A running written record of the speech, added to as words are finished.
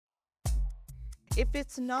if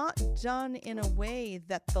it's not done in a way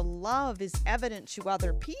that the love is evident to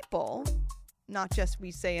other people, not just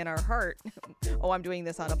we say in our heart, oh, I'm doing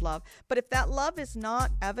this out of love, but if that love is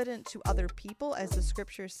not evident to other people, as the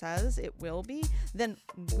scripture says it will be, then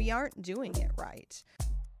we aren't doing it right.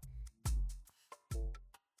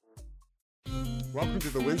 Welcome to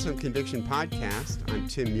the Winsome Conviction Podcast. I'm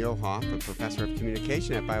Tim Muehlhoff, a professor of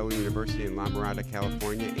communication at Biola University in La Mirada,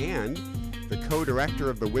 California, and the co-director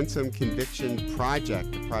of the Winsome Conviction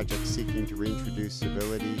Project, a project seeking to reintroduce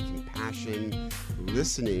civility, compassion,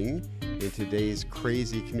 listening in today's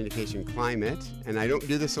crazy communication climate. And I don't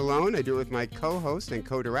do this alone. I do it with my co-host and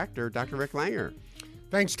co-director, Dr. Rick Langer.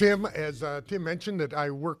 Thanks, Tim. As Tim mentioned, that I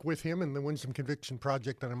work with him in the Winsome Conviction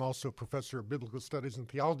Project, and I'm also a professor of biblical studies and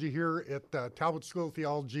theology here at Talbot School of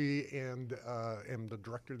Theology, and am the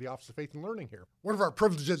director of the Office of Faith and Learning here. One of our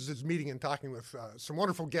privileges is meeting and talking with some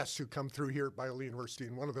wonderful guests who come through here at Biola University,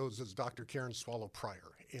 and one of those is Dr. Karen Swallow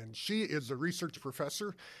Prior, and she is a research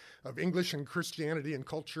professor of English and Christianity and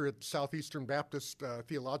Culture at Southeastern Baptist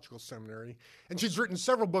Theological Seminary. And she's written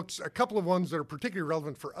several books. A couple of ones that are particularly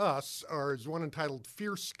relevant for us is one entitled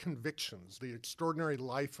Fierce Convictions, The Extraordinary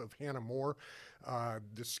Life of Hannah More,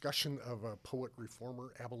 discussion of a poet,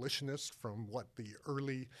 reformer, abolitionist from the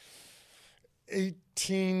early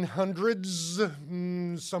 1800s,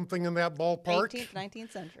 something in that ballpark. 18th,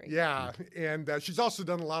 19th century. Yeah, and she's also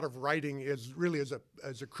done a lot of writing as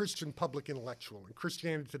a Christian public intellectual. In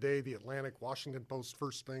Christianity Today, The Atlantic, Washington Post,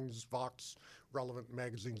 First Things, Vox, relevant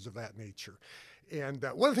magazines of that nature. And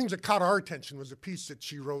one of the things that caught our attention was a piece that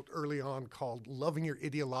she wrote early on called Loving Your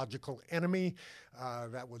Ideological Enemy.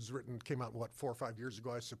 That was came out, 4 or 5 years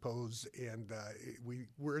ago, I suppose, and we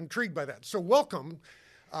were intrigued by that. So welcome,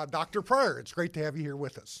 Dr. Prior. It's great to have you here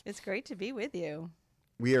with us. It's great to be with you.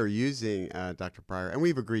 We are using Dr. Prior, and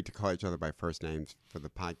we've agreed to call each other by first names for the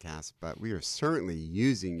podcast, but we are certainly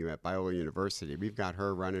using you at Biola University. We've got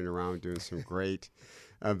her running around doing some great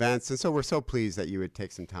events, and so we're so pleased that you would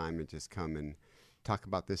take some time and just come and talk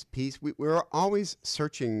about this piece. We're always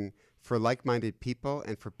searching for like-minded people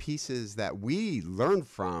and for pieces that we learn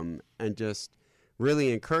from and just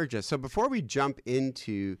really encourage us. So before we jump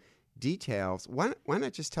into details, why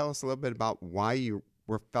not just tell us a little bit about why you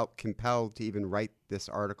felt compelled to even write this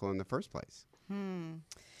article in the first place?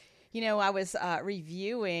 You know, I was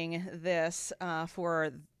reviewing this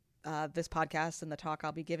for this podcast and the talk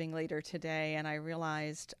I'll be giving later today, and I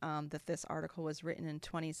realized that this article was written in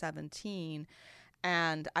 2017,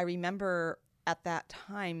 and I remember at that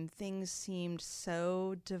time things seemed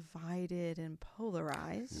so divided and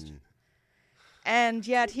polarized. And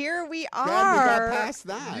yet here we are. Glad we got past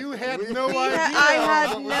that. You had no idea. I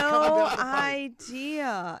had no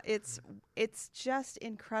idea. It's just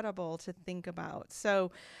incredible to think about.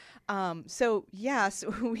 So yes,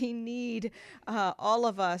 we need all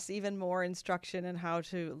of us even more instruction in how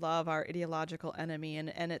to love our ideological enemy.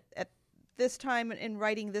 And at this time in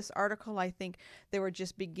writing this article, I think there were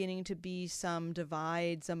just beginning to be some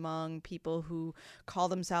divides among people who call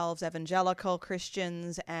themselves evangelical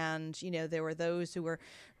Christians, and there were those who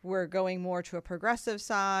were going more to a progressive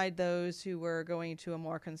side, those who were going to a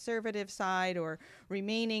more conservative side, or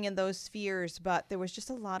remaining in those spheres. But there was just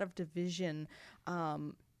a lot of division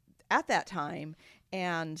at that time,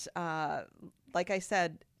 and like I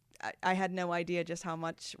said, I had no idea just how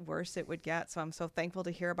much worse it would get. So I'm so thankful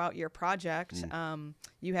to hear about your project.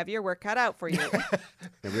 You have your work cut out for you.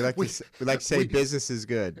 And we like to say business is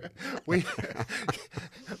good. We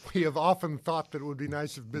have often thought that it would be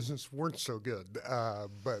nice if business weren't so good,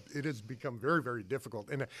 but it has become very, very difficult.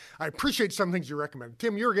 And I appreciate some things you recommend.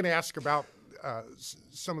 Tim, you were going to ask about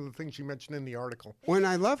some of the things you mentioned in the article. Well, and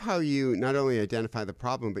I love how you not only identify the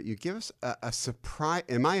problem, but you give us a surprise,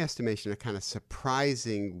 in my estimation, a kind of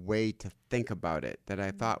surprising way to think about it that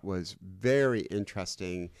I thought was very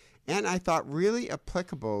interesting, and I thought really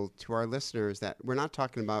applicable to our listeners, that we're not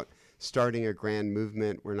talking about starting a grand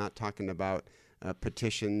movement. We're not talking about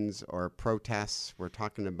petitions or protests. We're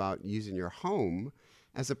talking about using your home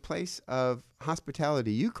as a place of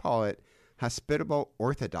hospitality. You call it hospitable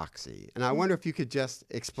orthodoxy. And I wonder if you could just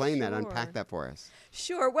explain that, unpack that for us.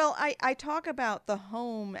 Sure. Well, I talk about the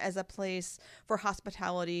home as a place for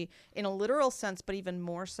hospitality in a literal sense, but even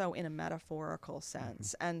more so in a metaphorical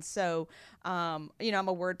sense. And so, I'm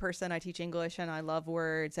a word person. I teach English and I love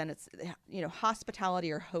words. And it's,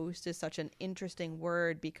 hospitality or host is such an interesting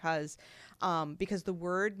word because the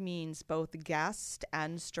word means both guest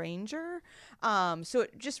and stranger. So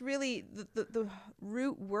it just really, the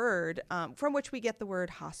root word from which we get the word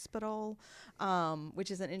hospital,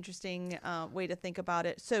 which is an interesting way to think about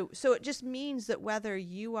it. So it just means that whether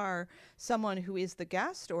you are someone who is the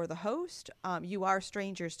guest or the host, you are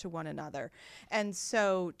strangers to one another. And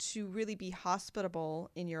so to really be hospitable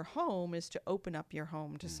in your home is to open up your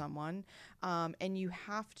home to someone, and you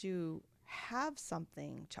have to have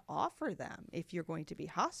something to offer them if you're going to be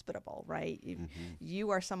hospitable, right? You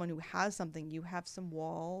are someone who has something. You have some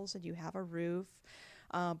walls and you have a roof,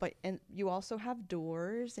 and you also have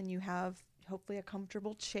doors, and you have hopefully a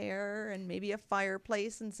comfortable chair and maybe a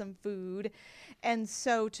fireplace and some food. And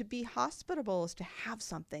so to be hospitable is to have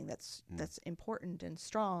something that's important and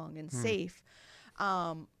strong and safe.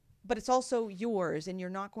 But it's also yours, and you're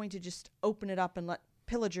not going to just open it up and let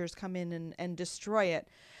pillagers come in and destroy it.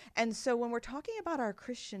 And so when we're talking about our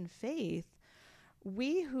Christian faith,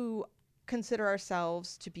 we who consider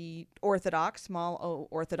ourselves to be orthodox, small o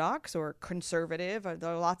orthodox, or conservative, there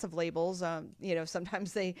are lots of labels,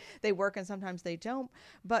 sometimes they work and sometimes they don't,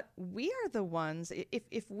 but we are the ones,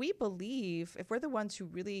 if we believe, if we're the ones who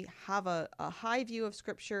really have a high view of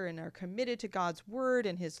Scripture and are committed to God's word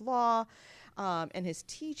and his law, and his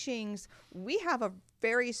teachings, we have a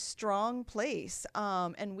very strong place,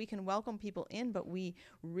 and we can welcome people in, but we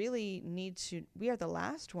really we are the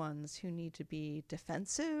last ones who need to be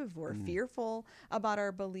defensive or fearful about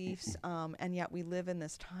our beliefs, and yet we live in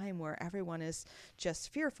this time where everyone is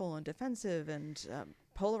just fearful and defensive and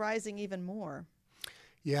polarizing even more.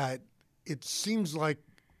 Yeah, it seems like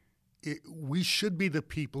we should be the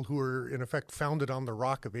people who are, in effect, founded on the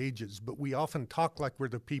Rock of Ages, but we often talk like we're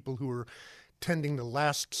the people who are tending the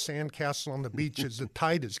last sandcastle on the beach as the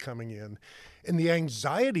tide is coming in, and the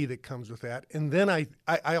anxiety that comes with that. And then I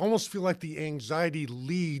almost feel like the anxiety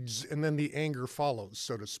leads and then the anger follows,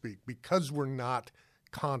 so to speak. Because we're not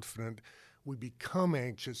confident, we become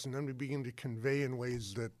anxious, and then we begin to convey in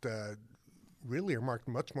ways that really are marked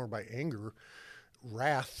much more by anger,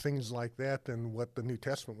 wrath, things like that, than what the New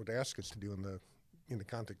Testament would ask us to do in the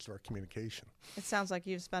context of our communication. It sounds like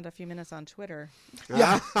you've spent a few minutes on Twitter.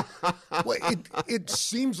 Yeah. Well, it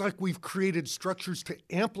seems like we've created structures to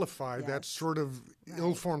amplify that sort of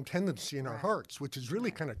ill-formed tendency in our hearts, which is really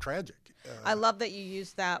kind of tragic. I love that you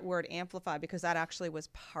used that word amplify, because that actually was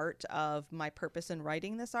part of my purpose in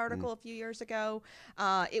writing this article a few years ago.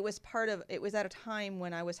 It was at a time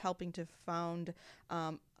when I was helping to found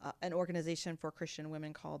an organization for Christian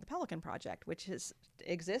women called the Pelican Project, which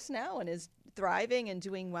exists now and is thriving and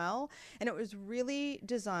doing well. And it was really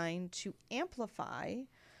designed to amplify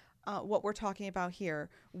what we're talking about here.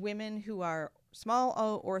 Women who are small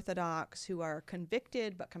o orthodox, who are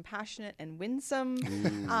convicted but compassionate and winsome,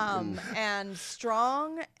 and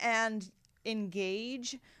strong and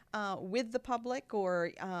engage with the public,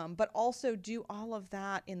 but also do all of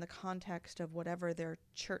that in the context of whatever their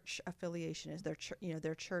church affiliation is,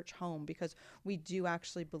 their church home, because we do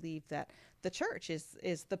actually believe that the church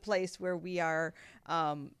is the place where we are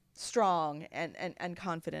strong and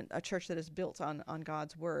confident, a church that is built on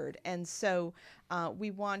God's word. And so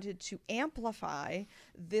we wanted to amplify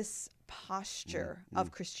this posture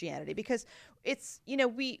of Christianity, because it's,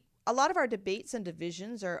 a lot of our debates and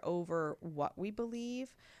divisions are over what we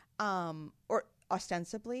believe, or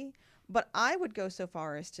ostensibly, but I would go so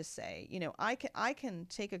far as to say, I can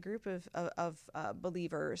take a group of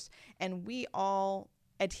believers, and we all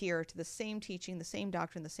adhere to the same teaching, the same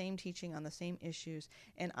doctrine, the same teaching on the same issues,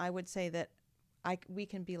 and I would say that we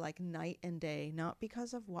can be like night and day, not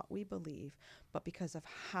because of what we believe, but because of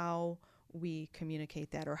how we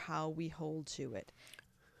communicate that or how we hold to it.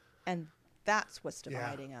 And that's what's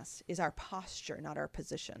dividing us, is our posture, not our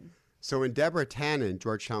position. So when Deborah Tannen,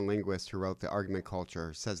 Georgetown linguist who wrote The Argument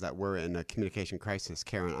Culture, says that we're in a communication crisis,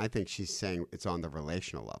 Karen, I think she's saying it's on the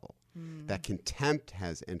relational level, that contempt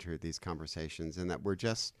has entered these conversations, and that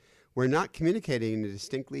we're not communicating in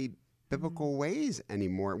distinctly biblical ways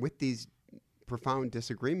anymore with these profound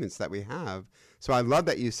disagreements that we have. So I love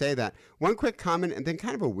that you say that. One quick comment, and then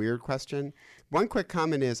kind of a weird question. One quick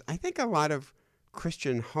comment is, I think a lot of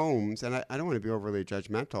Christian homes, and I don't want to be overly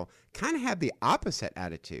judgmental, kind of have the opposite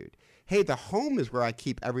attitude. Hey, the home is where I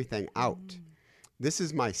keep everything out. This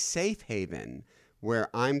is my safe haven where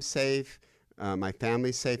I'm safe, my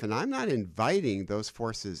family's safe, and I'm not inviting those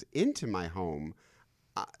forces into my home.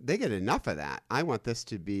 They get enough of that. I want this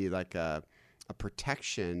to be like a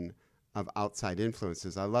protection of outside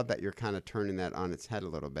influences. I love that you're kind of turning that on its head a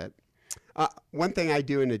little bit. One thing I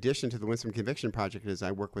do in addition to the Winsome Conviction Project is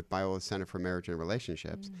I work with Biola Center for Marriage and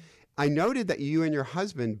Relationships. I noted that you and your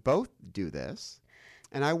husband both do this,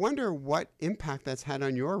 and I wonder what impact that's had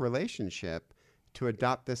on your relationship to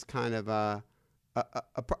adopt this kind of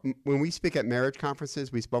When we speak at marriage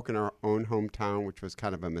conferences, we spoke in our own hometown, which was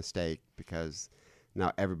kind of a mistake because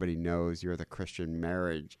now everybody knows you're the Christian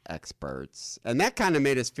marriage experts. And that kind of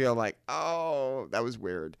made us feel like, oh, that was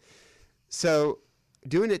weird. So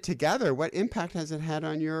doing it together, what impact has it had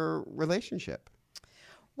on your relationship?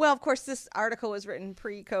 Well, of course, this article was written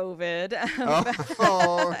pre-COVID.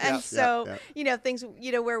 And so, things,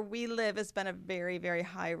 where we live has been a very, very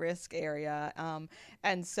high risk area.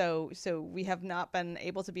 And so we have not been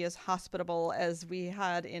able to be as hospitable as we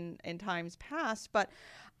had in times past. But,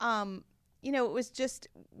 it was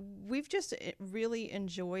we've just really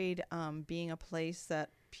enjoyed being a place that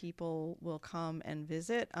people will come and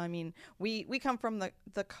visit. I mean, we come from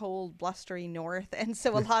the cold, blustery north, and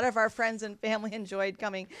so a lot of our friends and family enjoyed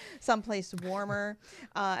coming someplace warmer.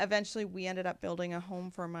 Eventually, we ended up building a home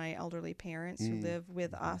for my elderly parents who live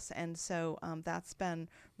with us, and so that's been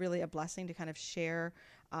really a blessing to kind of share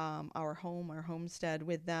our homestead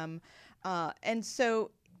with them.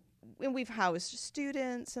 And we've housed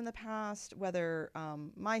students in the past, whether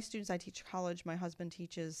my students, I teach college, my husband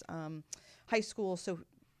teaches high school, so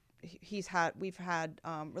we've had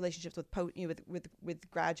relationships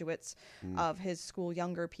with graduates of his school,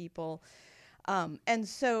 younger people, and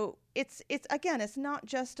so it's not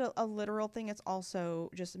just a literal thing; it's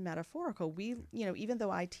also just metaphorical. We, even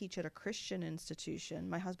though I teach at a Christian institution,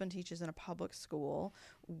 my husband teaches in a public school.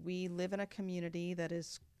 We live in a community that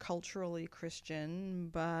is culturally Christian,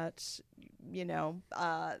 but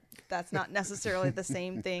that's not necessarily the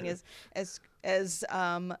same thing as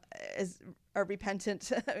a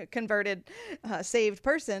repentant, converted, saved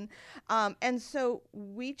person. And so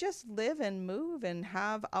we just live and move and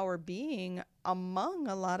have our being among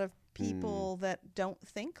a lot of people that don't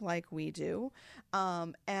think like we do.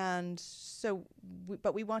 And so,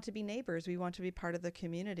 but we want to be neighbors. We want to be part of the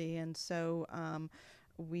community. And so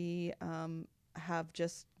we have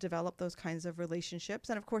just developed those kinds of relationships.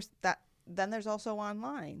 And of course, then there's also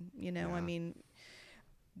online, I mean,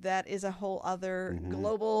 that is a whole other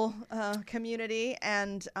global community,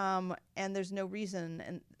 and there's no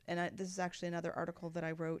reason. This is actually another article that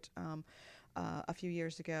I wrote a few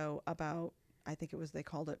years ago about, I think they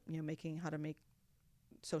called it, how to make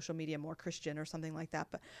social media more Christian or something like that.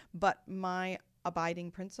 But my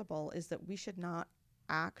abiding principle is that we should not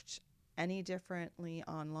act any differently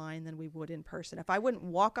online than we would in person. If I wouldn't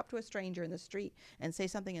walk up to a stranger in the street and say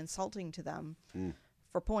something insulting to them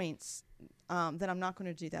for points, then I'm not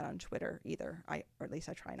going to do that on Twitter either. Or at least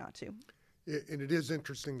I try not to. And it is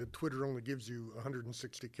interesting that Twitter only gives you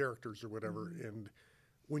 160 characters or whatever. And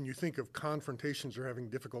when you think of confrontations or having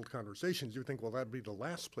difficult conversations, you think, well, that'd be the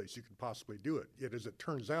last place you could possibly do it. Yet as it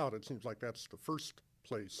turns out, it seems like that's the first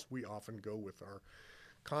place we often go with our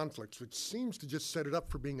conflicts, which seems to just set it up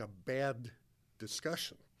for being a bad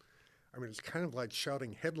discussion. I mean, it's kind of like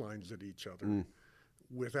shouting headlines at each other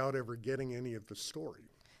without ever getting any of the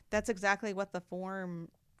story. That's exactly what the forum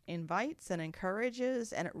invites and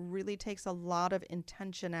encourages, and it really takes a lot of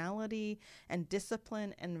intentionality and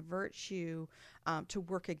discipline and virtue to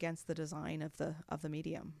work against the design of the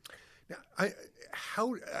medium. Now,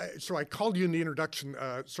 so I called you in the introduction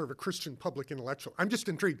sort of a Christian public intellectual. I'm just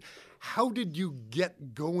intrigued. How did you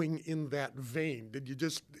get going in that vein? Did you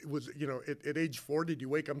just, at age 4, did you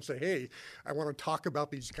wake up and say, hey, I want to talk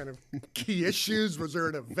about these kind of key issues? Was there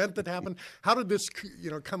an event that happened? How did this,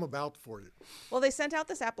 come about for you? Well, they sent out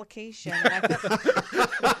this application. Hey,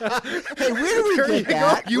 where we get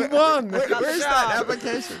that? You won. Where's that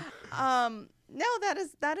application? No,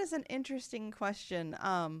 that is an interesting question.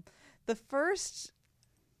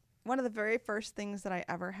 One of the very first things that I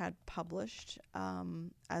ever had published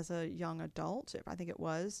as a young adult, I think it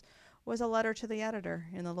was a letter to the editor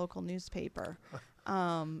in the local newspaper.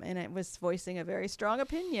 And it was voicing a very strong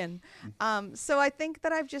opinion. So I think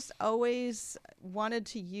that I've just always wanted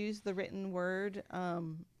to use the written word,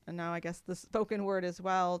 and now I guess the spoken word as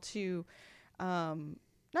well, to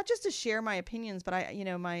not just to share my opinions, but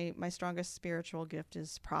my strongest spiritual gift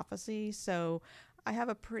is prophecy. So I have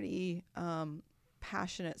a pretty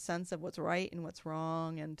passionate sense of what's right and what's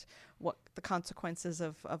wrong and what the consequences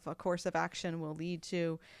of a course of action will lead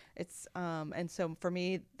to. It's and so for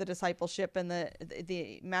me, the discipleship and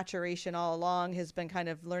the maturation all along has been kind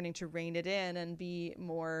of learning to rein it in and be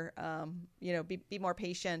more be more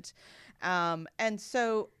patient. And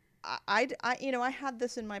so I had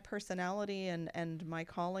this in my personality and my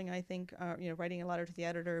calling, I think, writing a letter to the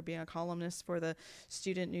editor, being a columnist for the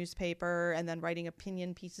student newspaper, and then writing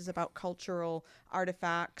opinion pieces about cultural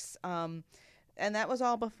artifacts. And that was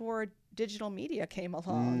all before digital media came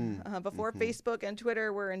along, before Facebook and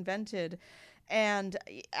Twitter were invented. And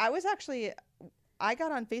I was actually I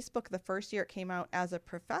got on Facebook the first year it came out as a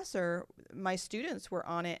professor. My students were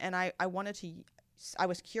on it, and I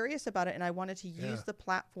was curious about it, and I wanted to use the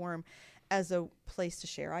platform as a place to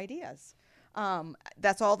share ideas.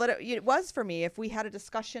 That's all that it was for me. If we had a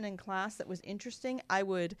discussion in class that was interesting, I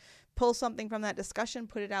would pull something from that discussion,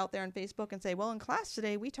 put it out there on Facebook, and say, well, in class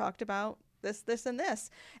today, we talked about this, this, and this.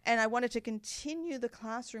 And I wanted to continue the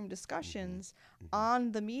classroom discussions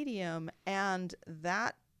on the medium. And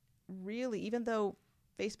that really, even though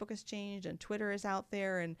Facebook has changed and Twitter is out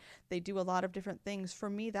there and they do a lot of different things, for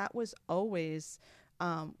me, that was always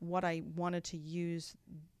what I wanted to use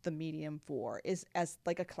the medium for, is as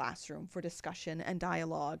like a classroom for discussion and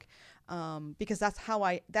dialogue, because that's how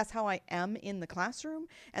I am in the classroom,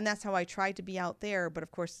 and that's how I try to be out there. But of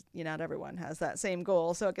course, not everyone has that same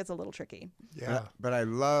goal, so it gets a little tricky. Yeah, but I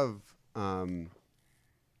love how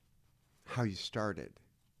you started.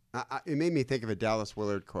 It made me think of a Dallas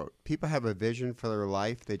Willard quote: "People have a vision for their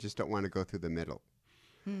life; they just don't want to go through the middle."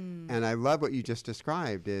 And I love what you just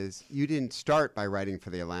described. Is you didn't start by writing for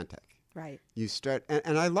the Atlantic. Right. You start,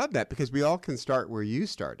 and I love that, because we all can start where you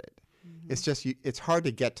started. It's just, it's hard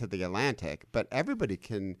to get to the Atlantic, but everybody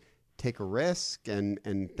can take a risk and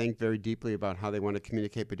think very deeply about how they want to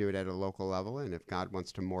communicate, but do it at a local level. And if God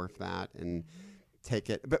wants to morph that and take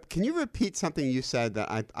it. But can you repeat something you said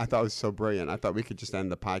that I thought was so brilliant? I thought we could just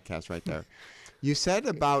end the podcast right there. You said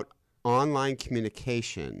about online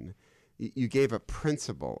communication, you gave a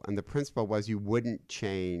principle, and the principle was you wouldn't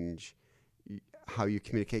change how you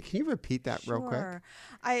communicate. Can you repeat that real quick?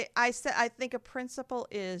 I said I think a principle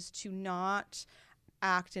is to not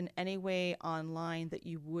act in any way online that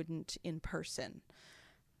you wouldn't in person.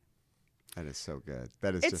 That is so good.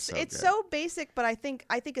 That is just so good. It's so basic, but I think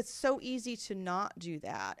it's so easy to not do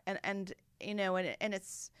that. And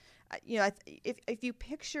it's if you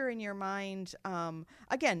picture in your mind,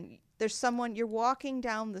 again, there's someone, you're walking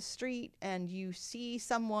down the street and you see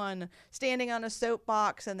someone standing on a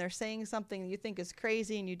soapbox and they're saying something you think is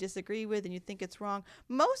crazy and you disagree with and you think it's wrong.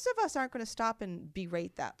 Most of us aren't going to stop and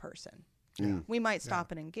berate that person. We might stop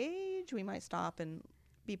and engage. We might stop and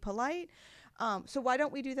be polite. So why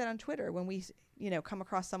don't we do that on Twitter when we, come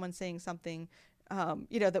across someone saying something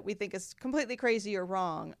that we think is completely crazy or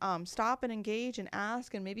wrong? Stop and engage and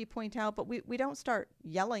ask and maybe point out, but we don't start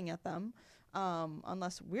yelling at them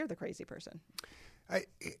unless we're the crazy person.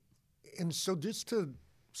 And so just to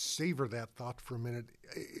savor that thought for a minute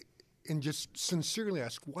and just sincerely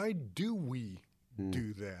ask, why do we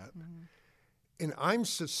do that? And I'm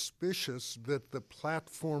suspicious that the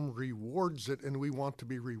platform rewards it and we want to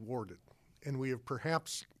be rewarded. And we have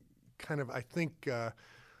perhaps I think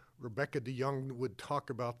Rebecca DeYoung would talk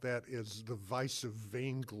about that as the vice of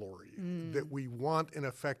vainglory, that we want, in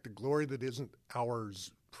effect, a glory that isn't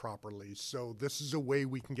ours properly. So this is a way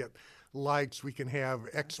we can get likes, we can have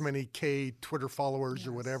X many K Twitter followers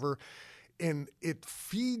or whatever, and it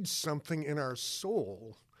feeds something in our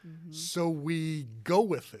soul, so we go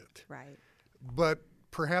with it. Right. But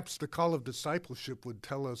perhaps the call of discipleship would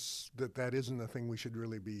tell us that that isn't the thing we should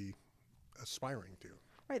really be aspiring to.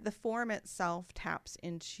 Right. The form itself taps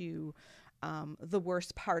into the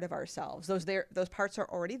worst part of ourselves. Those parts are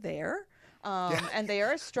already there, and they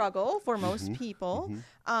are a struggle for most people.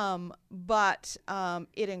 But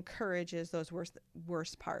it encourages those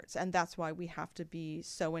worst parts, and that's why we have to be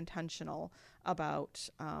so intentional about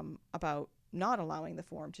not allowing the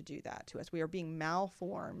form to do that to us. We are being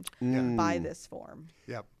malformed by this form.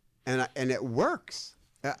 Yep. And it works.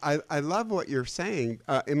 I love what you're saying.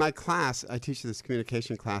 In my class, I teach this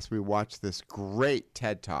communication class. We watch this great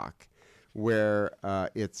TED Talk where I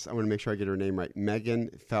want to make sure I get her name right, Megan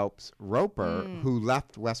Phelps Roper, who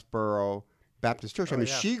left Westboro Baptist Church.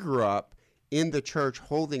 She grew up in the church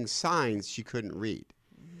holding signs she couldn't read.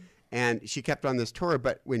 And she kept on this tour.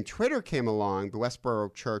 But when Twitter came along, the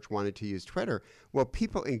Westboro Church wanted to use Twitter. Well,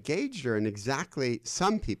 people engaged her, and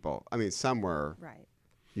some people, some were... Right.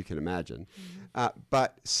 You can imagine.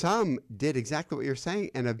 But some did exactly what you're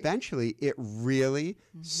saying. And eventually it really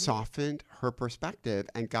softened her perspective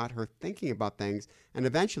and got her thinking about things. And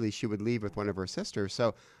eventually she would leave with one of her sisters.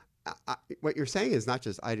 So what you're saying is not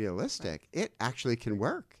just idealistic. It actually can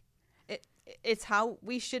work. It's how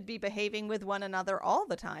we should be behaving with one another all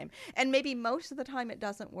the time. And maybe most of the time it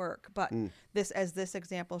doesn't work. But as this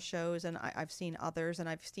example shows, and I've seen others, and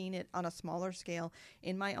I've seen it on a smaller scale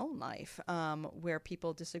in my own life, where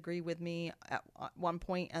people disagree with me at one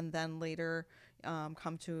point and then later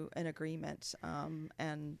come to an agreement.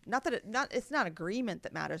 And it's not agreement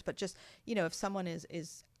that matters, but just, if someone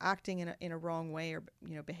is acting in a wrong way or,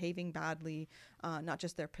 behaving badly, not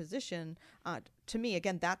just their position, to me,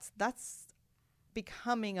 again, that's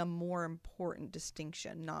becoming a more important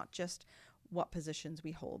distinction, not just what positions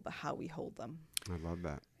we hold, but how we hold them. I love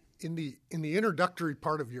that. In the introductory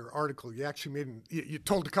part of your article, you actually you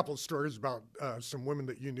told a couple of stories about some women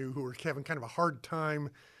that you knew who were having kind of a hard time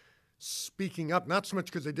speaking up, not so much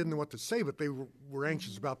because they didn't know what to say, but they were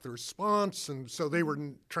anxious about the response, and so they were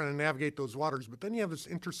trying to navigate those waters. But then you have this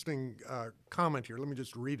interesting comment here. Let me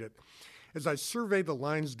just read it. As I survey the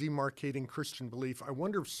lines demarcating Christian belief, I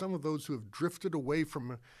wonder if some of those who have drifted away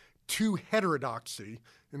from to heterodoxy,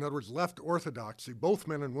 in other words, left orthodoxy, both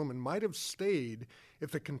men and women, might have stayed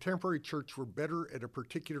if the contemporary church were better at a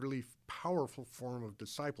particularly powerful form of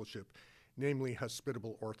discipleship, namely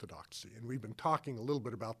hospitable orthodoxy. And we've been talking a little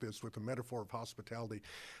bit about this with the metaphor of hospitality.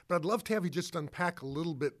 But I'd love to have you just unpack a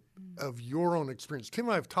little bit of your own experience. Tim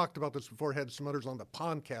and I have talked about this before, had some others on the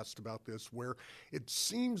podcast about this, where it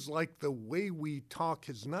seems like the way we talk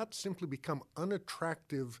has not simply become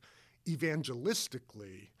unattractive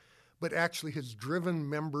evangelistically, but actually has driven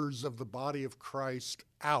members of the body of Christ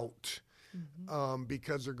out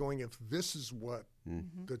because they're going, if this is what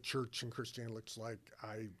the church and Christianity looks like,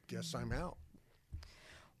 I guess I'm out.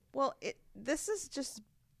 Well, this is just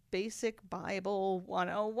basic Bible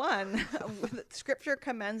 101. Scripture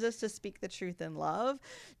commends us to speak the truth in love.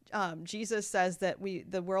 Jesus says that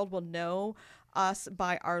the world will know us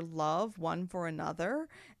by our love one for another.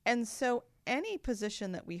 And so any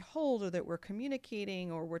position that we hold or that we're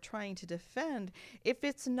communicating or we're trying to defend, if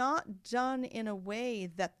it's not done in a way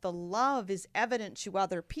that the love is evident to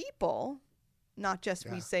other people, not just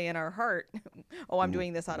we say in our heart, oh, I'm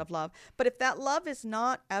doing this out of love. But if that love is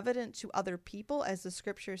not evident to other people, as the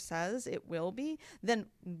scripture says it will be, then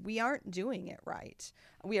we aren't doing it right.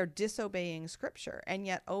 We are disobeying scripture. And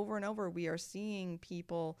yet over and over, we are seeing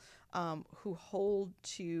people who hold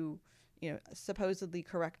to supposedly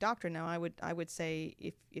correct doctrine. Now, I would say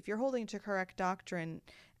if you're holding to correct doctrine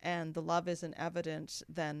and the love isn't evident,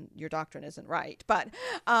 then your doctrine isn't right. But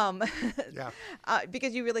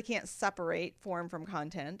because you really can't separate form from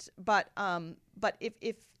content. But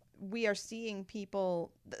if we are seeing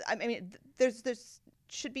people, I mean, there's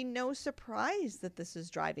should be no surprise that this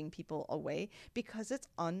is driving people away because it's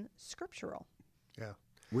unscriptural. Yeah.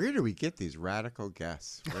 Where do we get these radical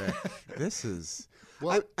guests? This is,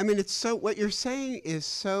 well, I mean, it's so, what you're saying is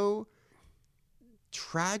so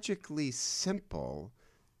tragically simple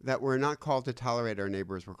that we're not called to tolerate our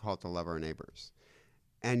neighbors, we're called to love our neighbors.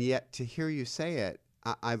 And yet to hear you say it,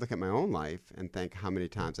 I look at my own life and think how many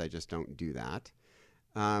times I just don't do that.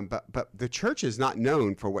 But the church is not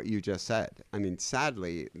known for what you just said. I mean,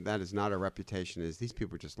 sadly, that is not our reputation, is these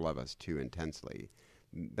people just love us too intensely.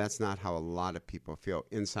 That's not how a lot of people feel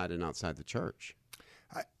inside and outside the church.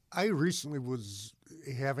 I recently was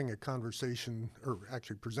having a conversation, or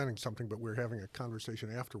actually presenting something, but we were having a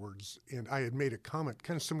conversation afterwards, and I had made a comment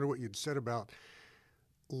kind of similar to what you'd said about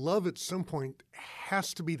love at some point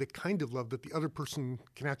has to be the kind of love that the other person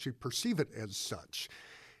can actually perceive it as such.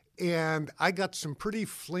 And I got some pretty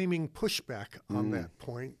flaming pushback on that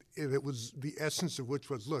point. It was the essence of which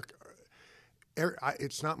was, look,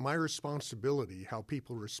 it's not my responsibility how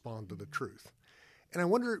people respond to the truth. And I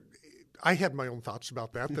wonder, I had my own thoughts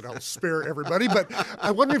about that I'll spare everybody, but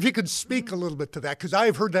I wonder if you could speak a little bit to that, because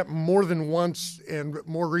I've heard that more than once and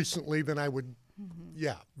more recently than I would,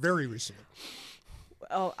 very recently.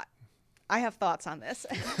 Oh, I have thoughts on this.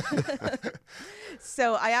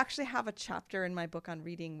 So I actually have a chapter in my book on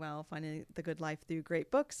reading well, finding the good life through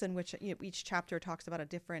great books, in which each chapter talks about a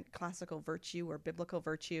different classical virtue or biblical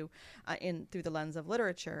virtue through the lens of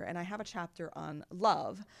literature. And I have a chapter on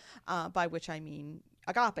love, by which I mean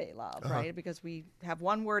agape love, right? Because we have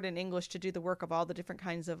one word in English to do the work of all the different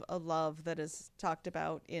kinds of love that is talked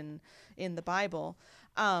about in the Bible.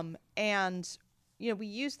 And we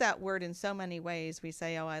use that word in so many ways. We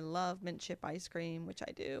say, oh, I love mint chip ice cream, which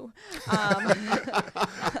I do.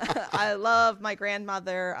 I love my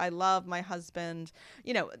grandmother. I love my husband.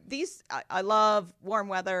 I love warm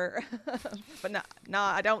weather, but no,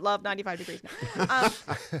 I don't love 95 degrees. No.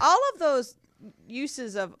 All of those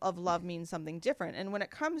uses of love mean something different. And when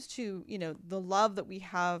it comes to, the love that we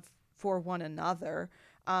have for one another,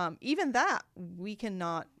 even that we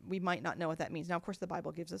might not know what that means. Now, of course, the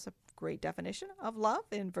Bible gives us a great definition of love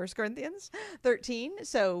in 1 Corinthians 13.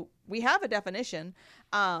 So we have a definition.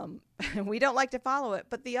 We don't like to follow it.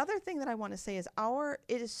 But the other thing that I want to say is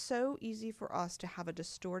it is so easy for us to have a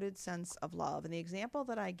distorted sense of love. And the example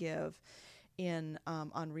that I give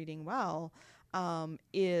on Reading Well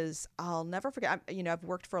is, I'll never forget, I've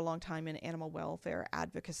worked for a long time in animal welfare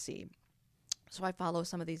advocacy. So I follow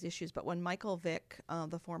some of these issues. But when Michael Vick,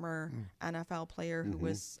 the former NFL player who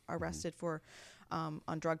was arrested for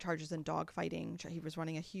on drug charges and dog fighting. He was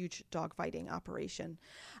running a huge dog fighting operation.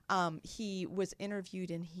 He was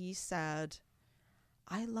interviewed and he said,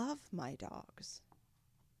 "I love my dogs."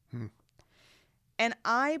 And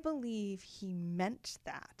I believe he meant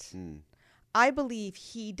that. I believe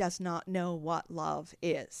he does not know what love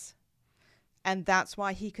is. And that's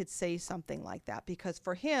why he could say something like that, because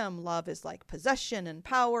for him, love is like possession and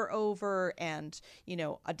power over and,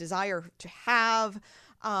 a desire to have.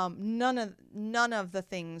 None of the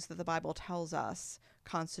things that the Bible tells us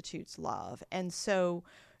constitutes love. And so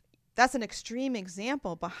that's an extreme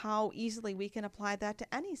example, but how easily we can apply that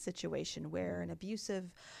to any situation where an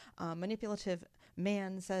abusive, manipulative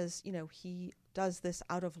man says, he does this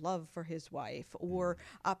out of love for his wife, or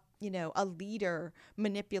a leader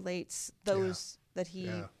manipulates those that he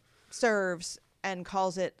serves and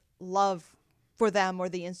calls it love for them or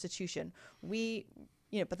the institution.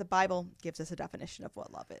 But the Bible gives us a definition of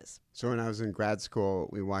what love is. So when I was in grad school,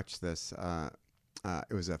 we watched this.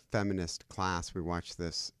 It was a feminist class. We watched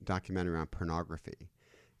this documentary on pornography.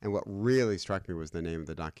 And what really struck me was the name of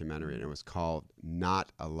the documentary, and it was called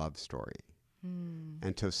Not a Love Story.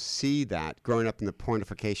 And to see that, growing up in the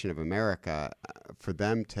pornification of America, for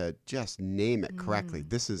them to just name it correctly,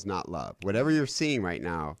 this is not love. Whatever you're seeing right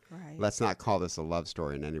now, let's not call this a love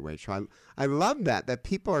story in any way. So I love that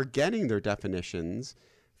people are getting their definitions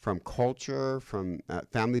from culture, from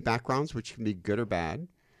family backgrounds, which can be good or bad.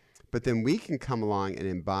 But then we can come along and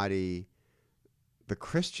embody the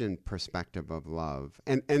Christian perspective of love.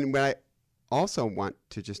 And what I also want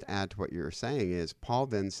to just add to what you're saying is Paul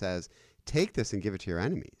then says, take this and give it to your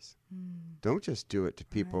enemies. Don't just do it to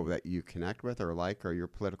people that you connect with or like, or your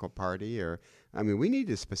political party. We need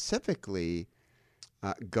to specifically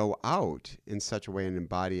go out in such a way and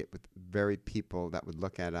embody it with very people that would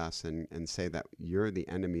look at us and say that you're the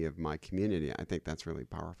enemy of my community. I think that's really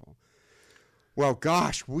powerful. Well,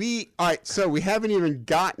 gosh, so we haven't even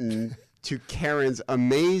gotten to Karen's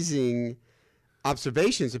amazing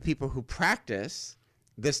observations of people who practice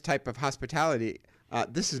this type of hospitality.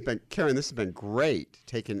 Karen, this has been great,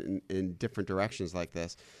 taken in different directions like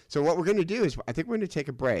this. So what we're going to do is, I think we're going to take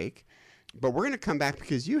a break, but we're going to come back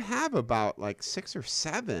because you have about 6 or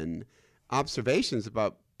 7 observations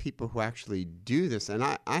about people who actually do this. And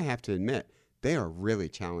I have to admit, they are really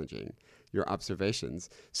challenging, your observations.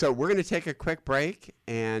 So we're going to take a quick break,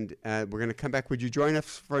 and we're going to come back. Would you join us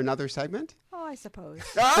for another segment? Oh, I suppose.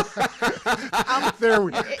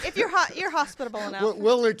 If you're hospitable enough.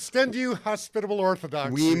 We'll extend you hospitable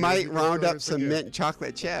orthodoxy. We might round up some mint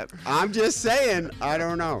chocolate chip. I'm just saying. I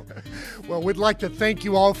don't know. Well, we'd like to thank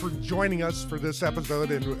you all for joining us for this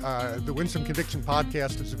episode. And the Winsome Conviction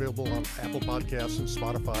podcast is available on Apple Podcasts and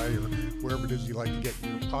Spotify or wherever it is you like to get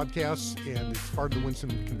your podcasts. And it's part of the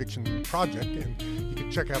Winsome Conviction project. And you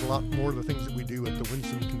can check out a lot more of the things that we do at the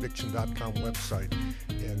winsomeconviction.com website.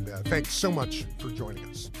 And thanks so much for joining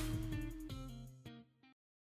us.